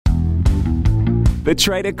The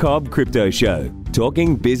Trader Cobb Crypto Show,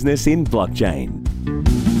 talking business in blockchain.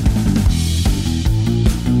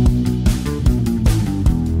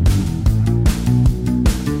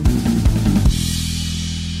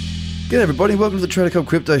 G'day everybody, welcome to the Trader Cobb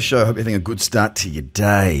Crypto Show. Hope you're having a good start to your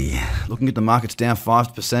day. Looking at the markets down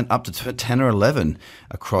 5% up to 10 or 11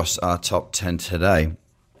 across our top 10 today.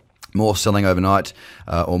 More selling overnight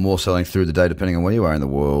or more selling through the day, depending on where you are in the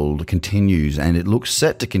world, continues, and it looks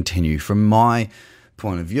set to continue from my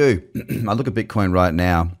point of view. I look at Bitcoin right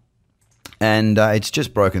now, and it's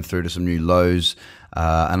just broken through to some new lows,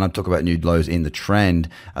 and I'm talking about new lows in the trend.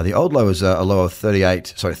 The old low was a low of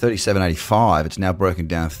 37.85. It's now broken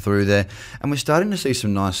down through there, and we're starting to see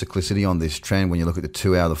some nice cyclicity on this trend when you look at the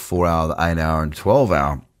 2 hour, the 4 hour, the 8 hour, and 12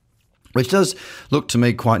 hour. Which does look to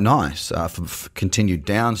me quite nice for continued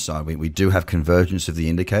downside. We do have convergence of the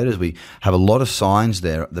indicators. We have a lot of signs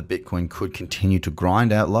there that Bitcoin could continue to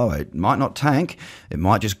grind out lower. It might not tank. It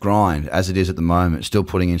might just grind as it is at the moment, still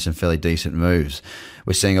putting in some fairly decent moves.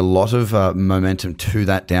 We're seeing a lot of momentum to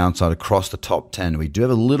that downside across the top 10. We do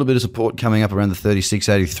have a little bit of support coming up around the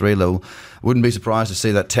 36.83 level. Wouldn't be surprised to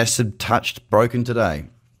see that tested, touched, broken today.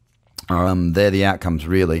 They're the outcomes,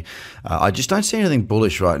 really. I just don't see anything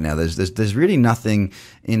bullish right now. There's really nothing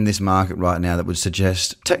in this market right now that would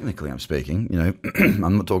suggest, technically I'm speaking,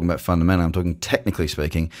 I'm not talking about fundamentally, I'm talking technically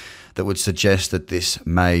speaking, that would suggest that this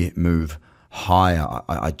may move higher.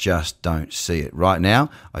 I just don't see it. Right now,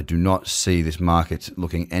 I do not see this market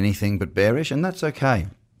looking anything but bearish, and that's okay.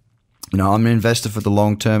 I'm an investor for the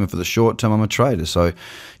long term, and for the short term, I'm a trader. So,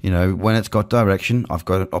 when it's got direction, I've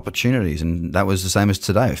got opportunities. And that was the same as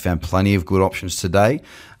today. I found plenty of good options today.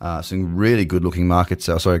 Some really good looking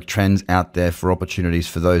trends out there for opportunities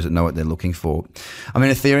for those that know what they're looking for.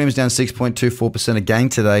 Ethereum's down 6.24% again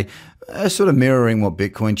today, sort of mirroring what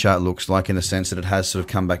Bitcoin chart looks like in the sense that it has sort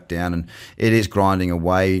of come back down and it is grinding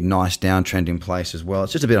away. Nice downtrend in place as well.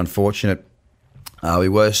 It's just a bit unfortunate. We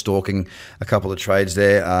were stalking a couple of trades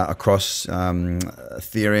there across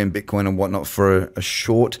Ethereum, Bitcoin and whatnot for a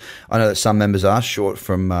short. I know that some members are short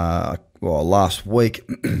from last week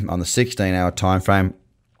on the 16-hour time frame.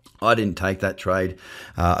 I didn't take that trade.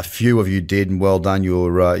 A few of you did, and well done.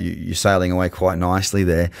 You're sailing away quite nicely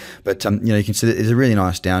there. But you can see that there's a really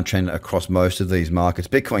nice downtrend across most of these markets.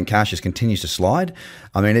 Bitcoin Cash just continues to slide.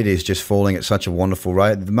 It is just falling at such a wonderful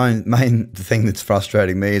rate. The main thing that's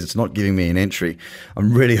frustrating me is it's not giving me an entry.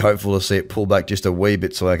 I'm really hopeful to see it pull back just a wee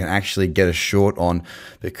bit so I can actually get a short on,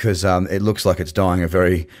 because it looks like it's dying a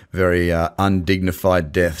very, very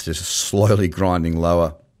undignified death, just slowly grinding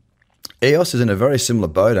lower. EOS is in a very similar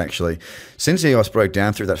boat, actually. Since EOS broke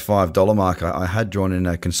down through that $5 mark, I had drawn in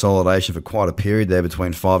a consolidation for quite a period there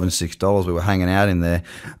between $5 and $6. We were hanging out in there.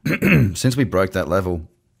 Since we broke that level,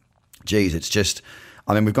 it's just,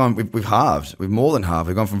 we've halved. We've more than halved.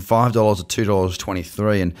 We've gone from $5 to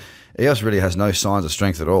 $2.23, and EOS really has no signs of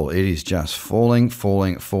strength at all. It is just falling.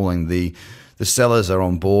 The sellers are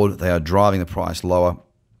on board. They are driving the price lower.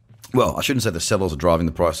 Well, I shouldn't say the sellers are driving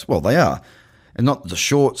the price. Well, they are. And not the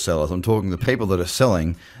short sellers. I'm talking the people that are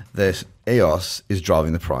selling. Their EOS is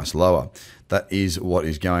driving the price lower. That is what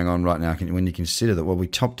is going on right now. When you consider that, we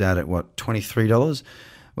topped out at $23.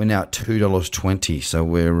 We're now at $2.20. So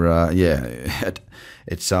we're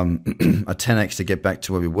it's a 10x to get back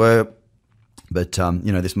to where we were. But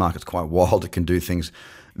this market's quite wild. It can do things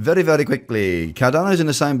very, very quickly. Cardano's in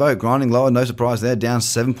the same boat, grinding lower. No surprise there, down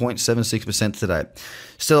 7.76% today.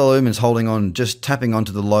 Stellar Lumens holding on, just tapping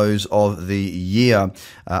onto the lows of the year.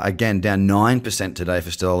 Again, down 9% today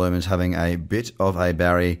for Stellar Lumens, having a bit of a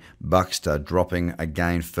Barry Buckster, dropping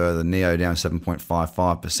again further. Neo down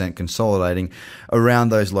 7.55%, consolidating around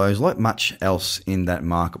those lows, like much else in that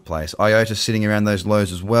marketplace. IOTA sitting around those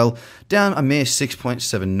lows as well, down a mere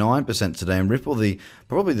 6.79% today. And Ripple,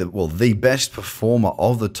 the best performer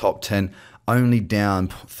of the top 10, only down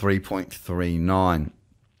 3.39%.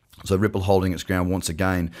 So Ripple holding its ground once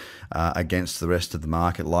again against the rest of the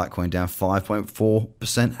market. Litecoin down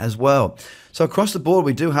 5.4% as well. So across the board,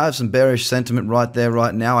 we do have some bearish sentiment right there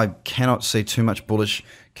right now. I cannot see too much bullish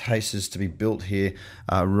cases to be built here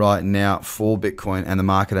right now for Bitcoin and the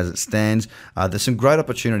market as it stands. There's some great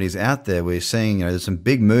opportunities out there. We're seeing, there's some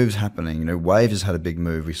big moves happening. Wave has had a big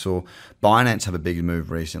move. We saw Binance have a big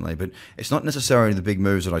move recently, but it's not necessarily the big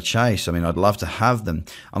moves that I chase. I'd love to have them.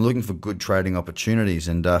 I'm looking for good trading opportunities.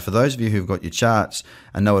 And for those of you who've got your charts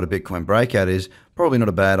and know what a Bitcoin breakout is, probably not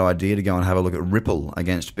a bad idea to go and have a look at Ripple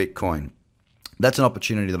against Bitcoin. That's an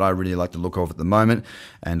opportunity that I really like to look over at the moment,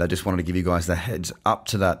 and I just wanted to give you guys the heads up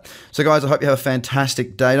to that. So guys, I hope you have a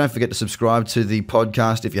fantastic day. Don't forget to subscribe to the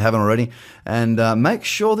podcast if you haven't already, and make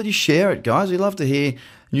sure that you share it, guys. We love to hear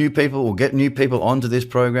new people or get new people onto this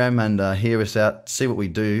program and hear us out, see what we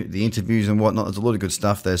do, the interviews and whatnot. There's a lot of good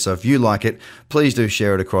stuff there. So if you like it, please do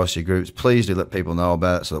share it across your groups. Please do let people know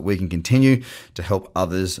about it so that we can continue to help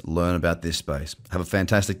others learn about this space. Have a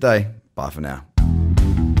fantastic day. Bye for now.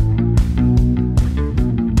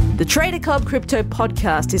 The Trader Cobb Crypto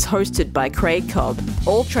Podcast is hosted by Craig Cobb.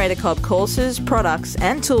 All Trader Cobb courses, products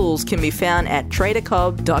and tools can be found at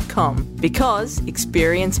tradercobb.com because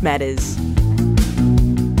experience matters.